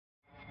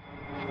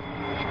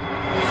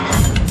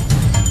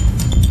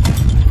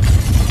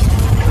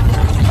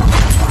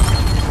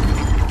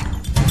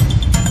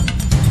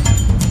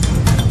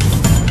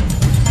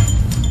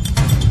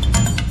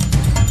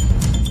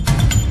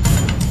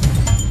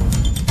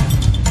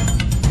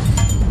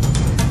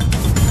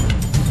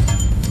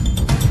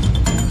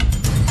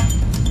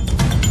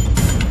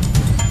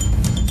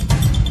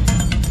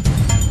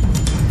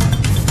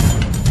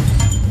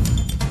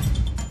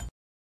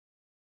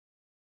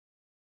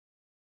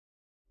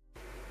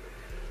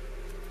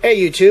Hey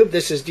YouTube,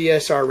 this is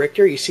DSR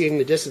Richter. You see in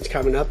the distance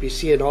coming up, you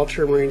see an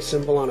ultramarine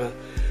symbol on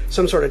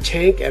some sort of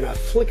tank and a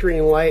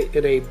flickering light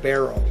in a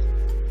barrel.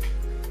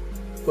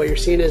 What you're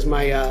seeing is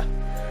my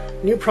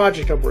new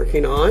project I'm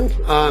working on.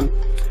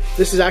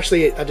 This is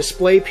actually a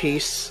display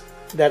piece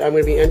that I'm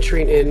going to be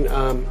entering in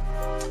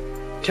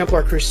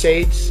Templar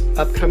Crusades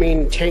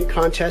upcoming tank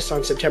contest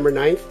on September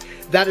 9th.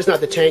 That is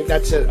not the tank,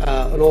 that's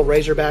an old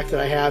Razorback that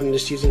I have. I'm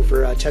just using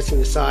for testing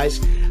the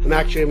size. I'm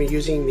actually going to be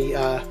using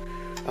the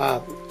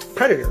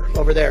Predator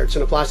over there. It's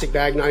in a plastic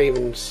bag, not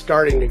even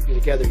starting to get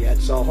together yet,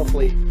 so I'll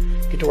hopefully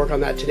get to work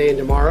on that today and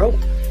tomorrow.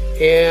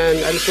 And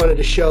I just wanted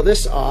to show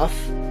this off.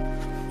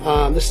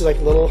 This is like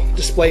a little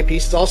display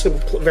piece. It's also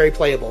very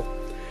playable.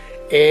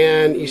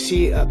 And you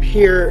see up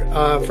here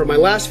from my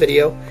last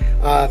video,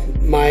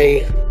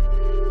 my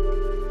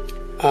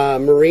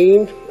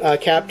Marine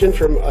Captain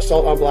from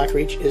Assault on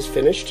Blackreach is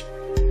finished.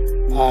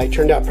 It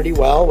turned out pretty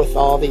well with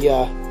all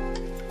the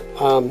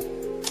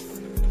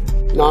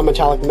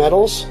non-metallic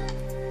metals.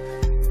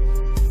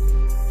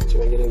 See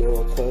if I can get in there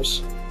real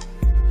close.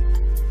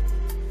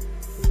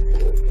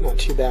 Not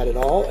too bad at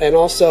all. And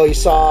also you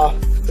saw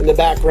in the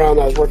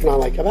background I was working on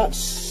like about,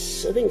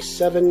 I think,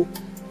 7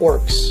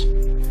 orks.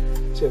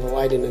 See if I have a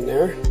light in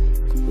there.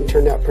 It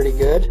turned out pretty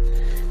good.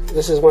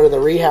 This is one of the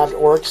rehabbed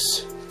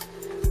orks.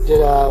 Did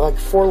like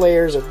 4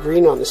 layers of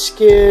green on the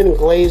skin,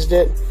 glazed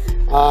it.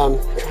 Trying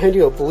to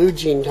do a blue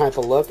jean type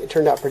of look. It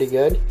turned out pretty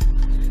good.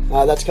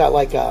 That's got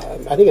like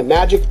I think a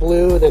magic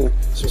blue, then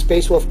some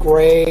Space Wolf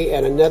gray,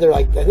 and another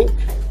like I think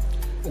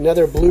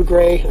another blue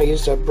gray. I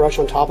used a brush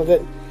on top of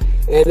it,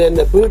 and then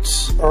the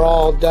boots are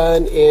all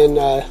done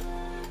in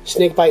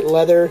snakebite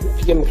leather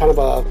to give them kind of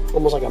a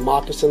almost like a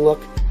moccasin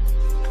look.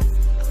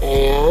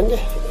 And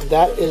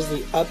that is the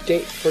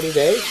update for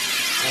today.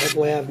 I hope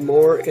we'll have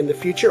more in the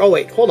future. Oh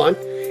wait, hold on.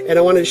 And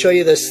I wanted to show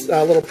you this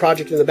little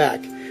project in the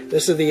back.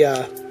 This is the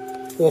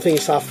little thing you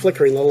saw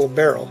flickering, the little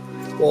barrel.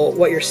 Well,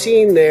 what you're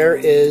seeing there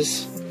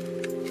is,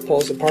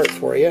 pulls apart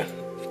for you.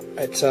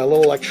 It's a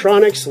little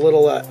electronics, a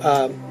little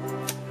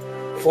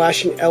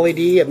flashing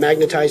LED, a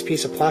magnetized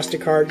piece of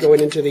plastic card going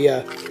into the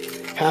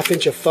 1/2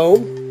 inch of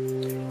foam.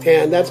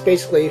 And that's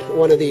basically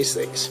one of these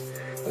things.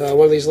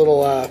 One of these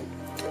little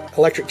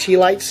electric tea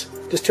lights.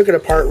 Just took it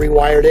apart,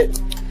 rewired it.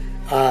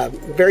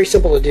 Very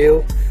simple to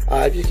do.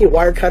 You need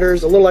wire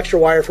cutters, a little extra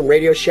wire from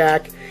Radio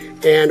Shack,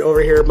 and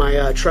over here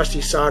my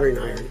trusty soldering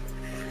iron.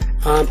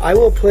 I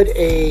will put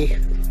a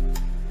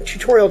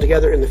tutorial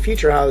together in the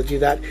future how to do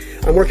that.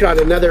 I'm working on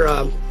another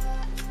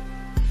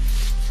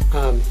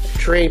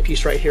terrain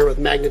piece right here with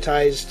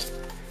magnetized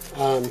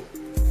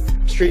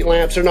street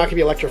lamps. They're not going to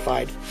be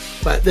electrified,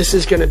 but this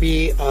is going to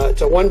be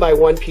it's a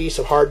 1x1 piece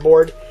of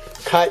hardboard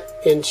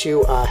cut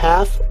into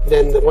half,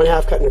 then the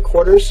 1/2 cut into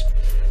quarters.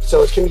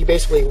 So it's going to be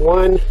basically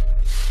one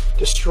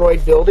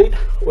destroyed building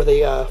with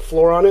a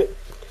floor on it,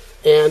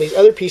 and these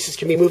other pieces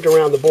can be moved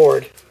around the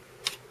board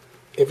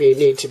if you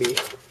need to be,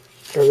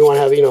 or if you want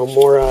to have, you know,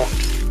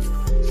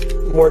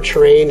 more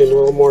terrain and a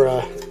little more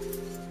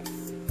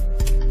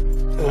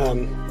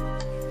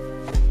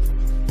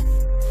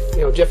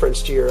you know,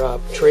 difference to your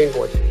terrain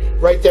board.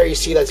 Right there you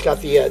see that's got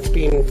the it's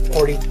being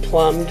already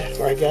plumbed,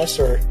 or I guess,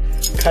 or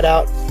cut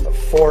out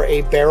for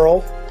a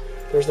barrel.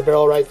 There's the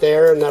barrel right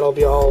there, and that'll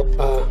be all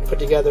put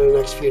together in the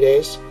next few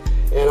days,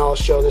 and I'll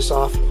show this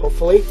off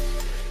hopefully.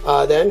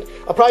 Then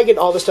I'll probably get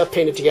all this stuff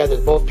painted together,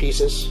 both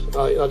pieces.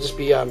 I'll just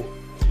be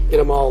get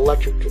them all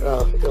electric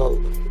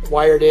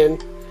wired in,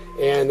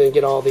 and then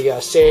get all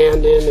the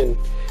sand in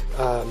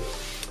and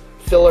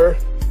filler,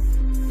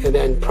 and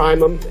then prime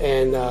them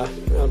and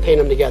paint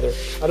them together.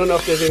 I don't know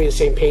if they're going to be the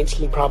same paint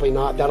scheme, probably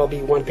not. That'll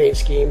be one paint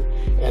scheme,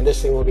 and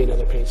this thing will be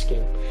another paint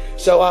scheme.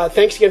 So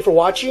thanks again for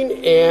watching,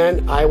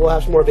 and I will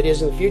have some more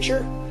videos in the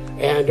future,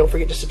 and don't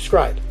forget to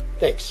subscribe.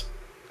 Thanks.